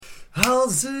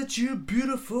How's it, you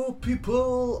beautiful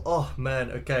people? Oh man,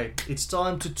 okay, it's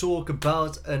time to talk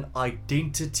about an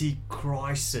identity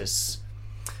crisis.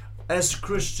 As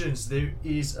Christians, there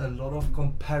is a lot of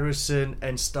comparison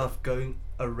and stuff going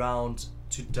around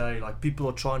today. Like, people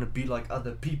are trying to be like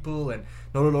other people, and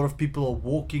not a lot of people are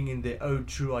walking in their own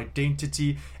true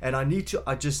identity. And I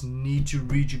just need to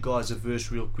read you guys a verse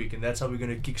real quick, and that's how we're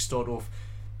going to kickstart off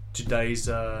today's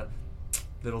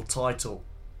little title.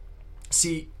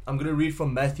 See, I'm going to read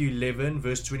from Matthew 11,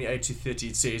 verse 28 to 30.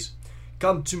 It says,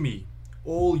 "Come to me,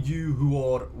 all you who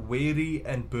are weary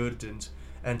and burdened,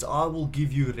 and I will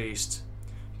give you rest.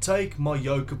 Take my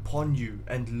yoke upon you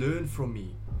and learn from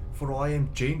me, for I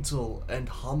am gentle and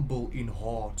humble in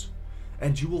heart,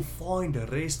 and you will find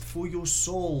rest for your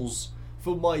souls.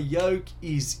 For my yoke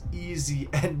is easy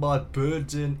and my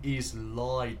burden is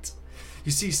light."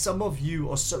 You see, some of you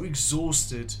are so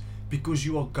exhausted because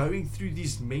you are going through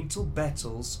these mental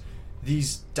battles,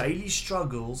 these daily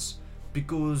struggles,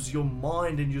 because your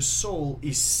mind and your soul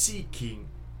is seeking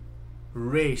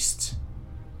rest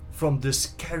from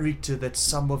this character that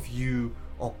some of you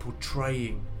are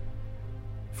portraying,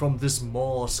 from this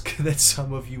mask that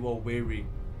some of you are wearing.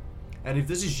 And if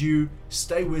this is you,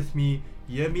 stay with me,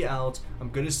 hear me out. I'm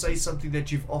going to say something that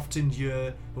you've often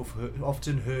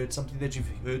heard, something that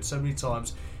you've heard so many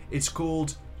times. It's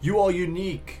called, "You are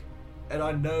unique." And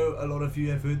I know a lot of you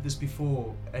have heard this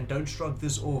before, and don't shrug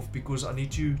this off, because I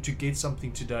need you to get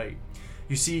something today.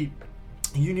 You see,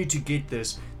 you need to get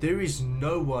this. There is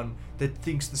no one that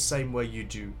thinks the same way you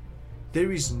do.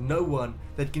 There is no one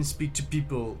that can speak to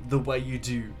people the way you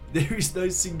do. There is no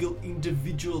single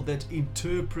individual that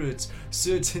interprets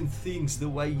certain things the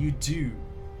way you do.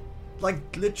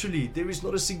 Like, literally, there is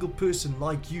not a single person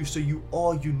like you. So you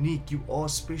are unique, you are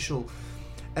special.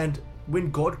 And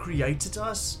when God created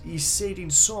us, He said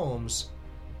in Psalms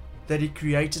that He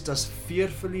created us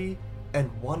fearfully and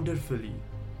wonderfully.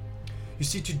 You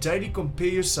see, to daily compare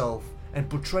yourself and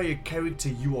portray a character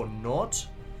you are not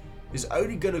is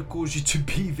only going to cause you to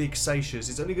be vexatious.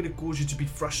 It's only going to cause you to be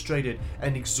frustrated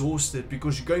and exhausted,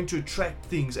 because you're going to attract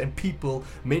things and people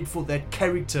meant for that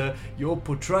character you're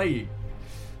portraying.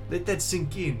 Let that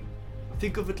sink in.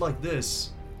 Think of it like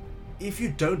this. If you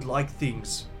don't like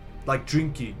things like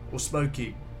drinking or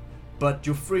smoking, but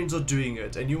your friends are doing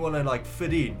it and you want to like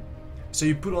fit in, so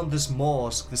you put on this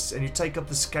mask, and you take up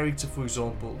this character, for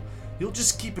example, you'll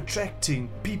just keep attracting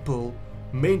people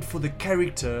meant for the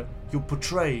character you're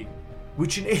portraying,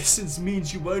 which in essence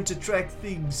means you won't attract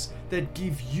things that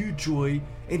give you joy.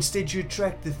 Instead, you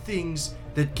attract the things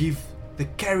that give the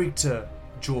character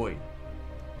joy.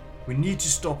 We need to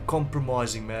stop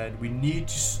compromising, man. We need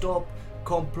to stop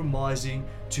compromising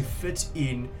to fit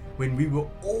in when we were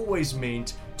always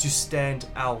meant to stand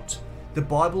out. The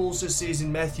Bible also says in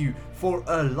Matthew, "For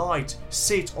a light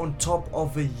set on top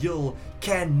of a hill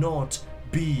cannot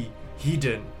be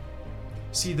hidden."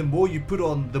 See, the more you put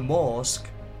on the mask,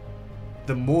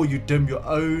 the more you dim your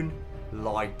own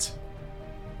light.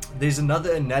 There's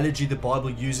another analogy the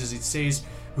Bible uses. It says,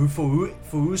 For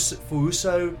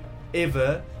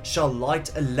whosoever shall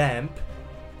light a lamp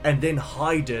and then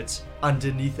hide it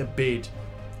underneath a bed.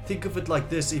 Think of it like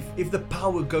this. If the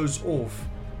power goes off,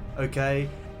 okay,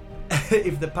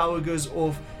 if the power goes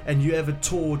off and you have a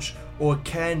torch or a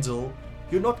candle,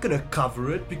 you're not going to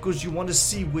cover it because you want to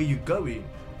see where you're going.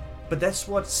 But that's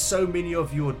what so many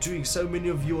of you are doing. So many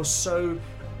of you are so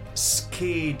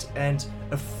scared and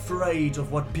afraid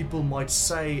of what people might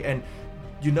say. And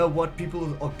you know what?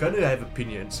 People are going to have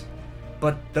opinions.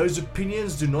 But those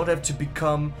opinions do not have to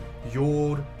become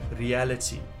your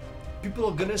reality. People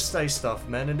are going to say stuff,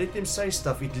 man, and let them say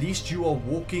stuff. At least you are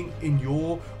walking in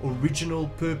your original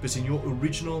purpose, in your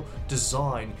original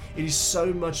design. It is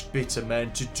so much better,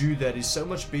 man, to do that. It's so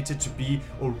much better to be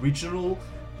original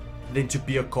than to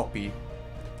be a copy.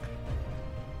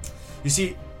 You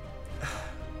see,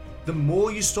 the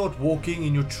more you start walking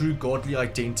in your true godly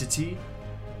identity,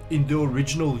 in the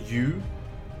original you,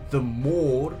 the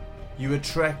more you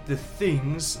attract the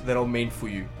things that are meant for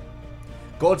you.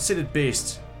 God said it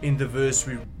best in the verse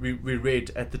we read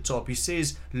at the top. He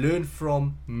says, "Learn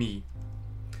from me."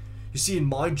 You see, in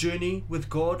my journey with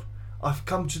God, I've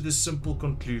come to this simple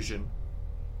conclusion,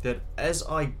 that as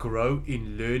I grow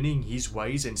in learning His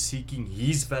ways and seeking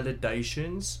His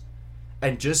validations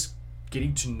and just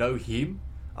getting to know Him,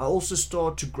 I also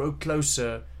start to grow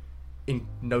closer in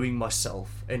knowing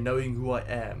myself and knowing who I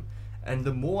am. And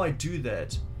the more I do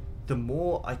that, the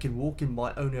more I can walk in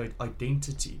my own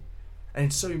identity. And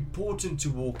it's so important to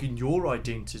walk in your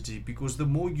identity, because the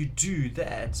more you do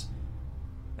that,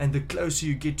 And the closer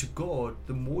you get to God,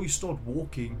 the more you start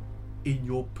walking in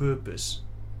your purpose.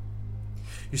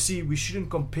 You see, we shouldn't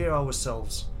compare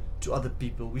ourselves to other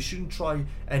people. We shouldn't try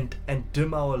and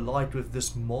dim our light with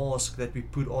this mask that we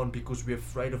put on because we're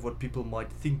afraid of what people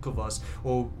might think of us,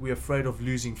 or we're afraid of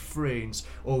losing friends,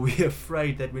 or we're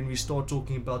afraid that when we start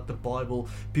talking about the Bible,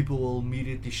 people will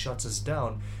immediately shut us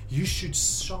down. You should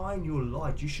shine your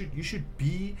light. You should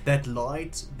be that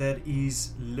light that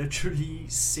is literally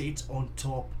set on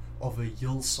top of a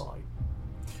hillside.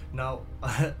 Now,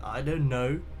 I don't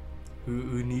know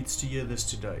who needs to hear this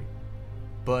today,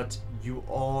 but you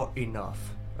are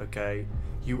enough, okay?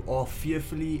 You are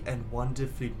fearfully and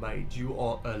wonderfully made. You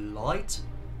are a light,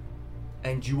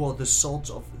 and you are the salt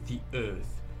of the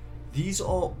earth. These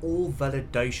are all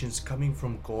validations coming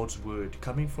from God's word,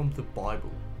 coming from the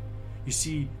Bible. You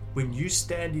see, when you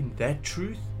stand in that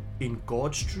truth, in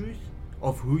God's truth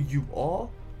of who you are,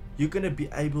 you're going to be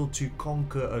able to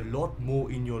conquer a lot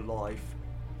more in your life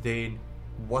than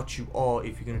what you are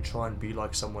if you're going to try and be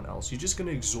like someone else. You're just going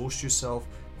to exhaust yourself,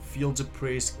 feel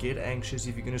depressed, get anxious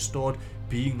if you're going to start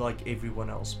being like everyone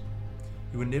else.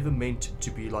 You were never meant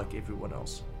to be like everyone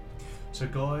else. So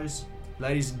guys,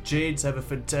 ladies and gents, have a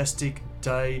fantastic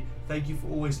day. Thank you for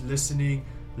always listening.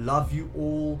 Love you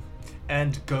all,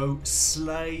 and go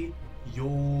slay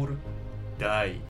your day.